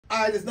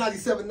All right, it's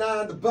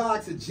 97.9, The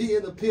Box, and G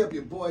and the Pimp.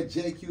 Your boy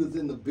JQ is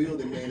in the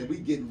building, man, and we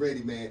getting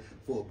ready, man,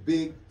 for a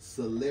big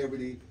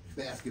celebrity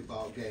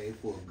basketball game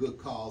for a good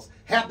cause.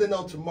 Happening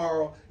on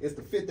tomorrow. It's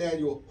the 5th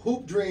annual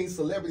Hoop Dreams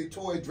Celebrity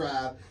Toy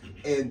Drive,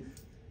 and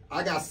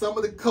I got some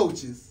of the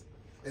coaches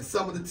and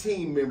some of the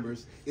team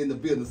members in the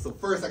building. So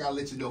first, I gotta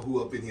let you know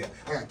who up in here.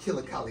 I got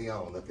Killa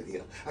Kyleon up in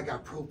here. I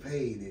got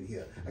Propain in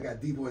here. I got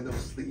D-Boy No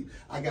Sleep.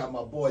 I got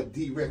my boy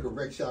D-Reck of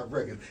Wreck Shop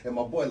Records, and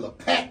my boy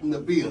LaPat in the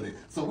building.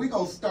 So we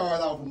gonna start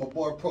off with my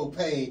boy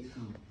Propain.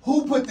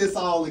 Who put this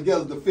all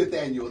together, the 5th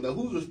annual? Now,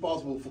 who's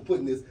responsible for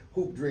putting this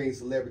Hoop Dream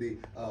Celebrity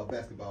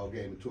basketball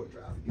game and toy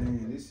drive together?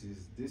 Man, this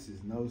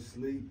is No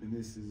Sleep, and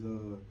this is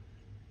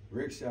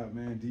Wreck Shop,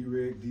 man.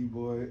 D-Reck,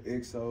 D-Boy,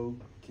 XO,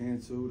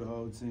 Cantu, the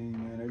whole team,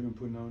 man. They've been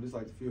putting on this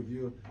like the 5th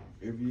year.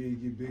 Every year you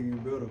get bigger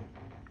and better.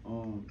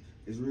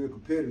 It's real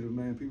competitive,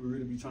 man. People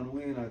really be trying to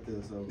win out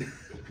there. So, you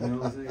know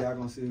what I'm saying? Y'all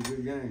gonna see a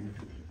good game.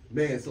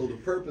 Man, so the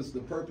purpose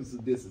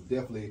of this is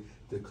definitely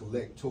to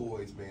collect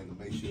toys, man, to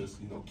make sure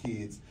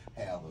kids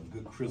have a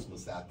good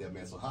Christmas out there,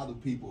 man. So how do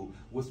people?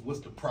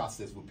 What's the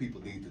process? What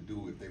people need to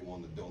do if they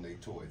want to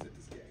donate toys at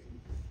this game?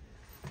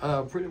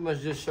 Pretty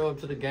much just show up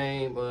to the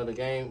game. The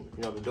game,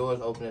 the doors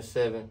open at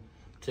 7,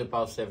 tip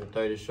off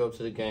 7:30. Show up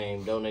to the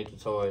game, donate the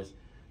toys.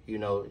 We're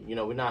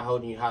not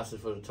holding you hostage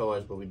for the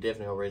toys, but we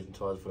definitely are raising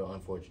toys for the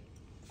unfortunate.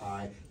 All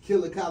right,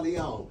 Killa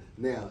Kyleon.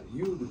 Now,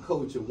 you the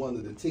coach of one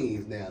of the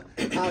teams. Now,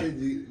 how did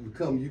you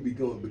becoming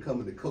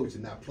the coach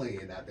and not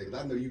playing out there? Because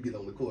I know you get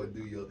on the court and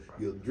do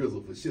your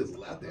drizzle for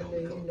shizzle out there on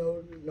the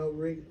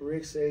court.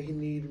 Rick said he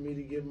needed me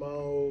to get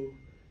my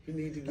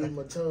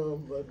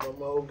tongue, but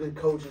my old good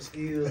coaching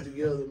skills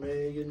together,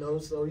 man.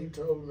 So he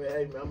told me,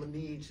 hey, man, I'm gonna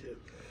need you.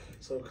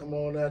 So come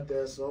on out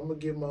there. So I'm gonna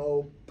get my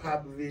old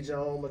Popovich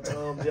on, my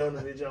Tom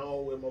Jonovich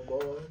on with my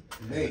boy,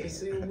 man, and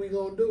see what we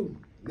gonna do.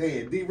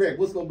 Man, D-Reck,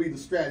 what's going to be the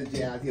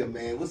strategy out here,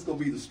 man? What's going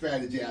to be the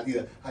strategy out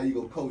here? How you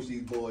going to coach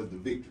these boys to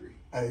victory?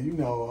 Hey,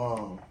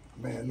 man,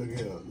 look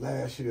here.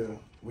 Last year,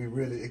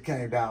 it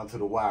came down to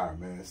the wire,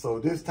 man. So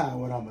this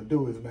time what I'm going to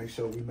do is make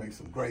sure we make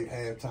some great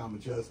halftime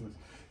adjustments.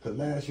 Because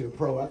last year,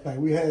 I think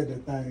we had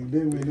that thing,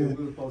 didn't we? We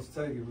were supposed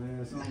to take it,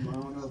 man. Something, I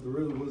don't know if the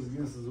rhythm was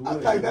against us. I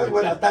think that's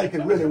what I think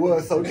it really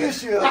was. So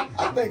this year,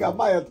 I think I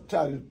might have to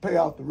try to pay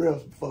off the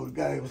refs before the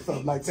game or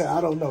something like that. I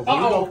don't know.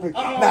 But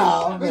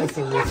I'm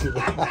messing with you.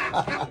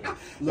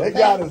 They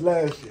got us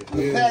last year.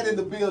 LaPat in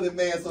the building,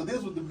 man. So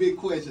this was the big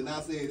question.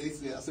 I said,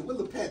 what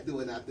LaPat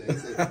doing out there? He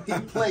said, he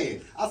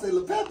playing. I said,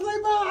 LaPat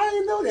play ball? I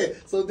didn't know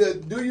that. So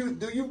do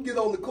you get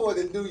on the court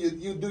and do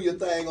your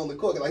thing on the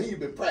court? Like, you've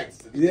been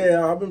practicing.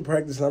 Yeah, I've been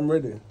practicing. I'm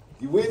ready.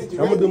 You ready?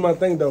 I'm gonna do my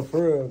thing though,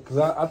 for real, because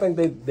I think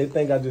they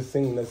think I just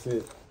sing. That's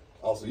it.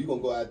 Also, you're gonna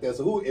go out there.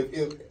 So who,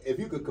 if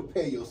you could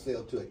compare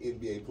yourself to an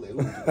NBA player, who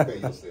would you compare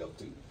yourself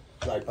to?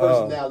 Like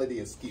personality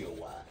and skill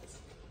wise.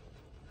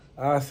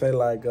 I say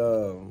like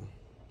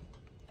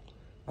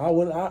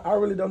I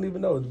really don't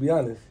even know, to be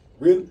honest.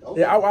 Really? Okay.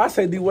 Yeah, I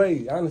say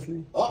D-Wade,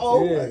 honestly.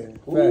 Uh-oh. Yeah,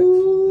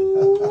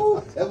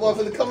 ooh. That one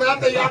finna come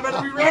out there. Y'all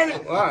better be ready.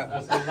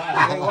 Watch.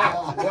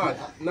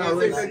 Not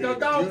really.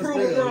 Don't prove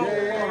it wrong.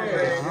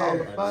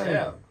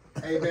 Yeah.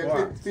 Hey,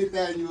 man, 5th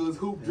annual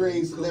Hoop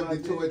Dream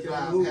Celebrity Toy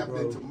Drive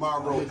happening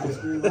tomorrow.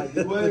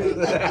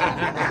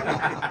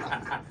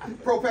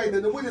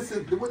 Propane, when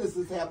is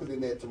this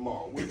happening at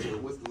tomorrow?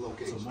 What's the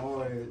location?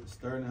 Tomorrow at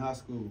Sterling High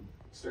School.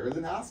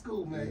 Sterling High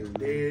School, man.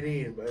 Dead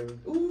end, baby.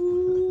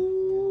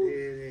 Ooh.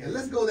 Dead end. And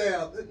let's go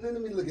down. Let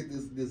me look at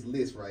this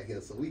list right here.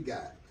 So we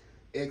got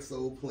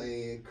XO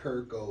playing,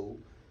 Kirko.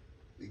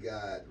 We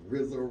got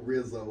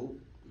Rizzo.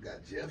 We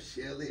got Jeff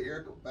Shelley,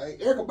 Erica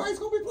Banks. Erica Banks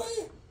gonna be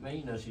playing?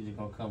 Man, she's just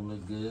gonna come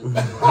look good.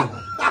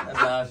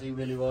 That's all she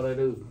really wanna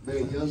do.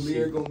 Man, young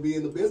Lear gonna be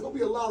in the best. Gonna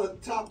be a lot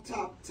of top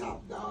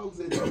dogs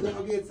and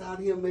doggets out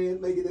here, man,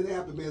 making it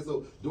happen, man.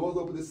 So doors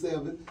open at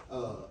 7.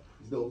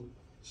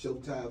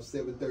 Showtime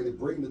 7:30.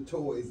 Bring the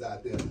toys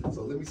out there.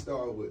 So let me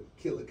start with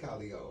Killa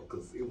Kyleon,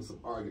 because it was some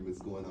arguments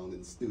going on in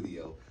the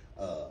studio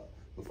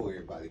before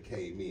everybody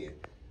came in.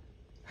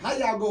 How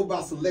y'all go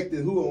about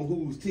selecting who on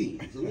whose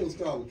team? So we're gonna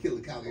start with Killa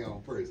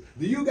Kyleon first.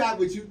 Do you got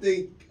what you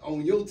think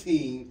on your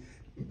team,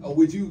 or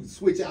would you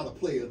switch out a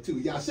player too?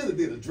 Y'all should have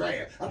did a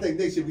draft. I think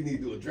next year we need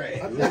to do a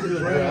draft. I think the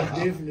draft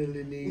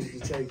definitely needs to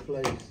take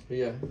place.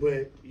 Yeah.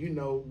 But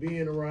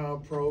being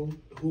around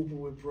hooping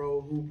with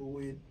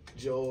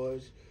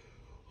George,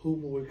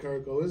 hooping with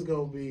Kirko, it's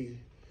gonna be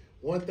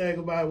one thing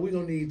about it. We're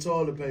gonna need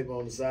toilet paper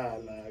on the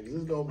sideline, because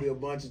it's gonna be a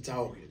bunch of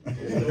talking.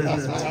 There's gonna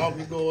be some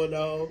talking going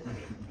on.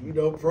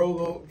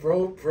 Pro,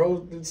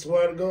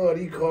 swear to God,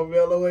 he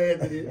Carmelo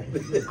Anthony.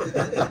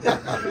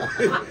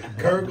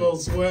 Kirko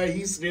swear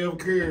he's Steph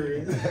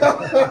Curry.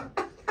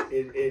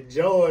 And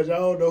George, I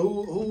don't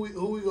know who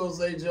we gonna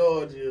say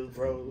George is,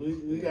 bro.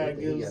 We gotta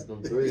give him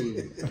some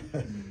threes.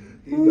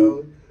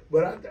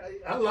 But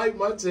I like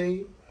my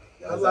team.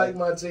 I like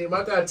my team.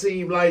 I got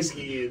team light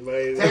skin,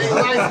 man. Team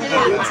light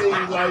skin?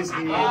 Team light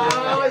skin.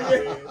 Oh,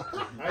 yeah.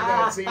 I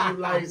got team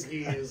light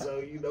skin,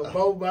 so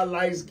both my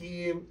light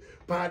skin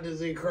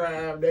partners in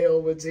crime, they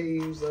over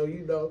team, so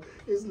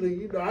it's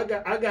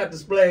I got the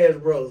Splash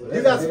Brothers.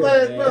 You got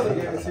Splash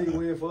Brothers? Yeah, the team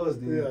win for us,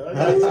 then. Yeah, I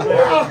got the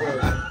Splash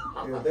Brothers.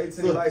 Yeah, they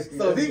team light skin.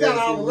 So if he got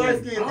all the light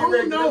skin,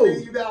 don't know.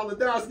 you got all the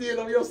dark skin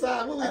on your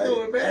side. What we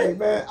doing, man? Hey,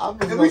 man,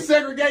 and we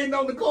segregating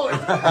on the court.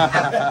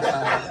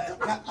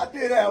 I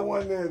did have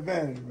one little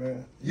advantage,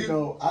 man.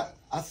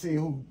 I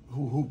seen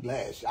who hoop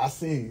last year. I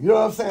seen, you know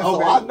what I'm saying?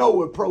 Okay. So I know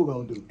what Pro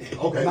gonna do.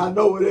 Okay. And I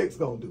know what X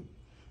gonna do.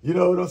 You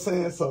know what I'm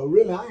saying? So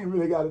really, I ain't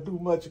really got to do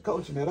much of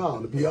coaching at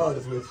all, to be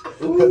honest with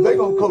you. Because they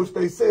gonna coach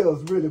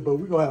themselves, really, but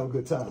we gonna have a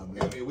good time,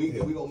 man. I mean, we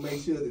gonna make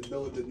sure that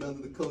none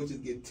of the coaches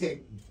get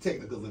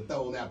technicals and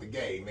thrown out the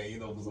game, man.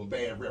 For some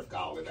bad ref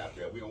calling out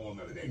there. We don't want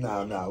none of that.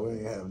 Nah, we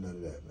ain't having none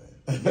of that, man.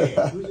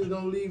 We just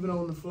gonna leave it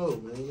on the floor,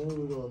 man. What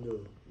we gonna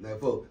do? Now,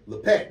 for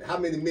LePat, how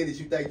many minutes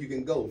you think you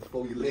can go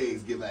before your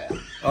legs give out?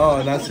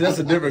 Oh, now see, that's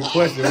a different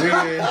question. Come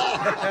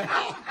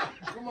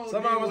on,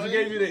 Somebody must have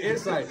gave you the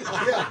insight.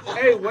 Yeah.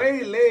 Hey,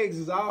 Wade legs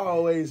is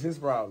always his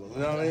problem. You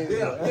know what I mean?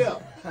 Yeah.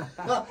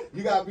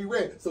 You gotta be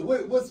ready. So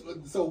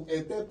so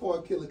at that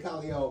point,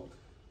 Kyleon,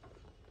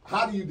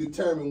 how do you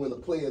determine when a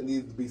player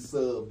needs to be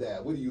subbed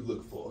out? What do you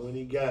look for? When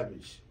he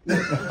garbage. You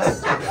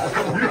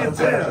can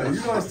tell.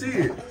 You gonna see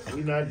it.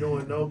 We not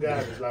doing no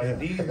garbage. Like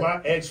these my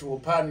actual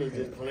partners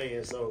is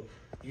playing, so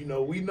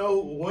we know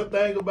one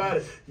thing about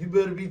it. You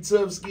better be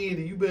tough skinned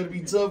and you better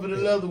be tougher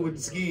than leather with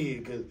the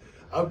skin, cause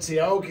I'm telling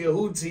you, I don't care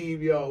who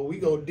team y'all, we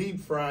gonna deep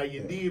fry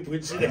you, then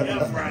put you in the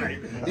air fryer.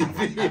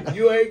 If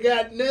you ain't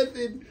got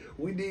nothing,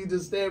 we need to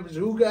establish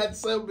who got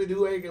something,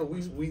 who ain't got.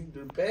 We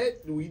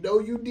know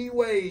you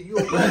D-Wade. You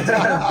don't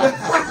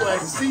got to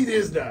like, see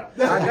this now.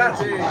 I got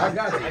you. I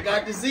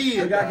got to see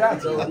it. I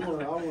got you.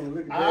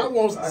 I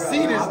want to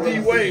see this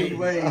D-Wade.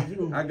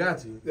 I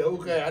got you.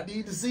 Okay, I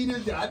need to see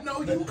this. I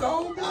know you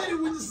cold-blooded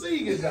with the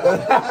singing now.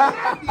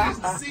 I need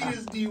to see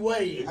this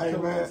D-Wade. Hey,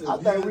 man, I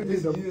think we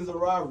need to. Years of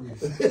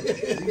robberies.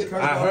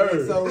 I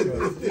heard.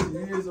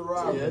 Years of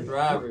robberies. Yeah, that's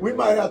robbery. We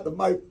might have to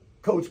mic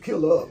Coach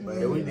Killa up, man.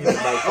 Yeah, we need to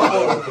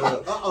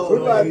like. We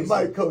might have to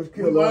mic Coach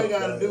Killa We up. might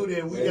gotta do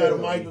that. We gotta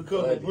mic a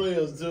couple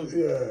players too.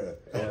 Yeah.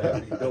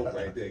 That'd be dope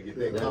right there. Get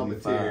that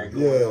commentary fine.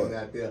 going Yeah. on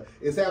out there.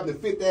 It's happening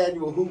 5th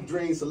annual Hoop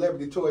Dream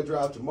Celebrity Toy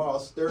Drive tomorrow,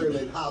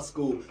 Sterling High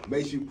School.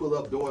 Make sure you pull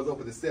up. Doors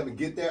open at 7.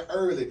 Get there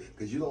early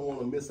because you don't want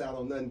to miss out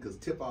on nothing because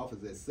tip-off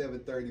is at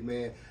 7:30,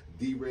 man.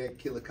 D-Reck,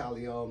 Killa,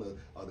 Kyleon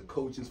are the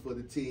coaches for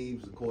the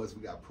teams. Of course,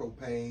 we got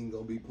Propain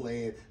going to be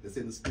playing. That's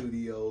in the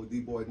studio.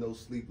 D-Boy, No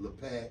Sleep,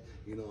 LePat.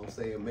 You know what I'm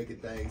saying? Making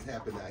things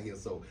happen out here.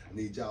 So I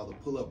need y'all to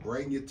pull up,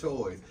 bring your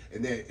toys.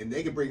 And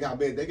they can bring how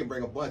many? They can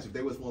bring a bunch. If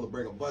they just want to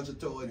bring a bunch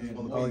of toys, just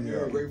want to be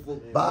very grateful.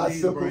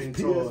 Bicycles,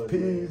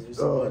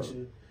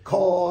 PSPs,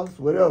 cars,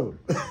 whatever.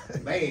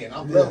 Man,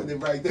 I'm loving it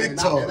right there. And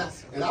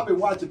I've been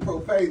watching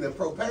Propain, and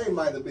Propain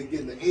might have been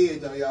getting the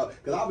edge on y'all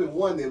because I've been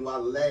wondering my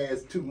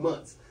last 2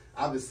 months.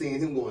 I've been seeing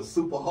him going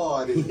super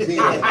hard in the gym. You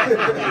know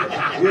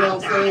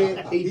what I'm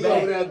saying? He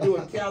over there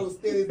doing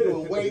calisthenics,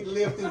 doing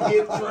weightlifting,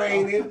 hip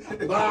training,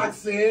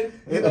 boxing.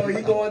 He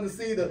going to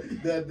see the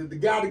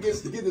guy that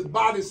gets to get his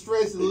body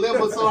stretched and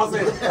liver. So I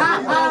said, you know what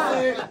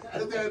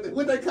I'm saying?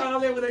 What they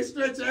call it when they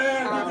stretch your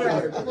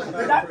ass?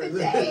 Dr. J.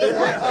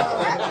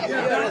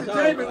 Yeah, Dr.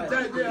 J.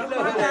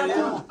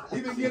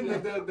 He been getting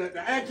the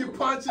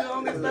acupuncture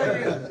on his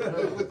thing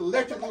with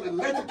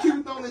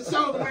electrocuting on his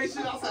shoulder. Make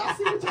sure I said, I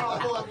see what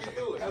y'all boys be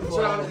doing.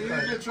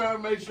 He's just trying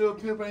to make sure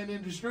Pimp ain't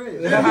in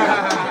distress.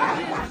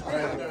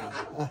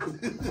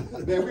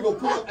 Man, we gonna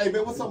pull up. Hey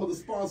man, what's some of the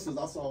sponsors?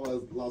 I saw a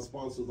lot of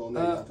sponsors on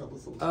there.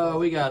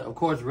 We got, of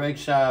course, Reg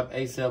Shop,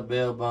 ASAP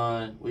Bell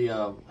Bond. We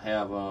have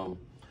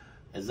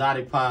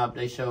Exotic Pop.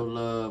 They show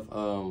love.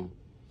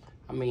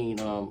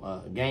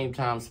 Game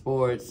Time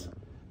Sports.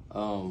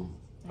 A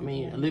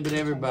little bit of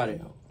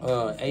everybody.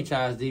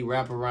 HISD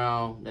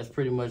Wraparound. That's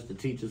pretty much the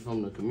teachers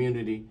from the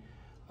community.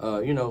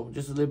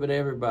 Just a little bit of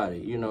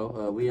everybody.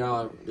 We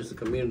all, it's a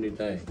community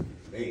thing.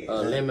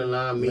 Lemon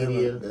Lime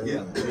Media.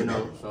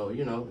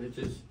 It's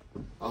just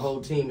a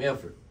whole team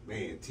effort.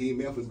 Man,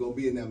 team effort's gonna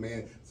be in there,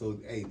 man. So,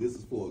 hey, this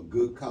is for a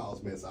good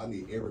cause, man. So I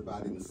need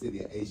everybody in the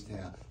city of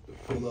H-Town to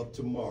pull up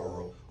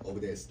tomorrow over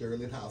there at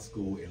Sterling High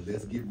School, and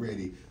let's get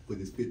ready for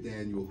this 5th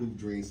annual Hoop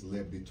Dream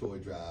Celebrity Toy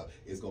Drive.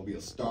 It's gonna be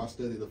a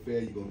star-studded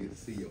affair. You're gonna get to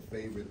see your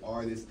favorite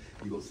artists.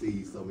 You're gonna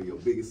see some of your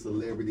biggest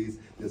celebrities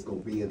that's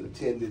gonna be in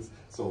attendance.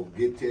 So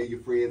tell your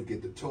friends,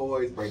 get the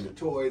toys, bring the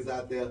toys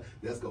out there.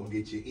 That's gonna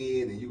get you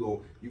in, and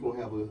you're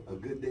gonna have a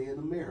good day in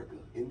America,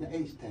 in the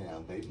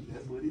H-Town, baby.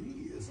 That's what it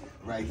is,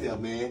 right there,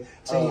 man.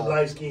 Team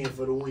light skin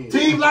for the win.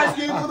 Team light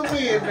skin for the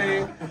win,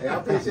 man. Hey, I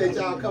appreciate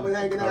y'all coming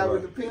hanging out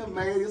with the Pimp,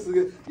 man. This is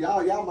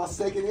y'all my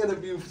second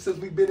interview since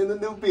we've been in the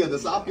new building,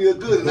 so I feel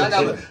good. And I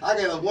got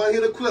a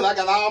one-hitter Killa. I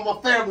got all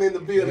my family in the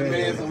building,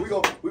 man. So we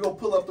gonna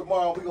pull up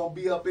tomorrow. We gonna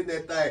be up in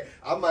that thing.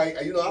 I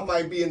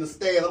might be in the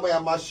stand. I might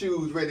have my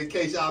shoes ready in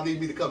case y'all need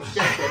me to come check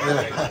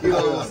that thing. You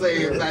know what I'm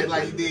saying?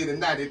 Like you did in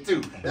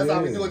 '92. That's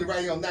how we doing it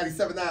right here on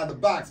 97.9 The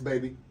Box,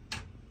 baby.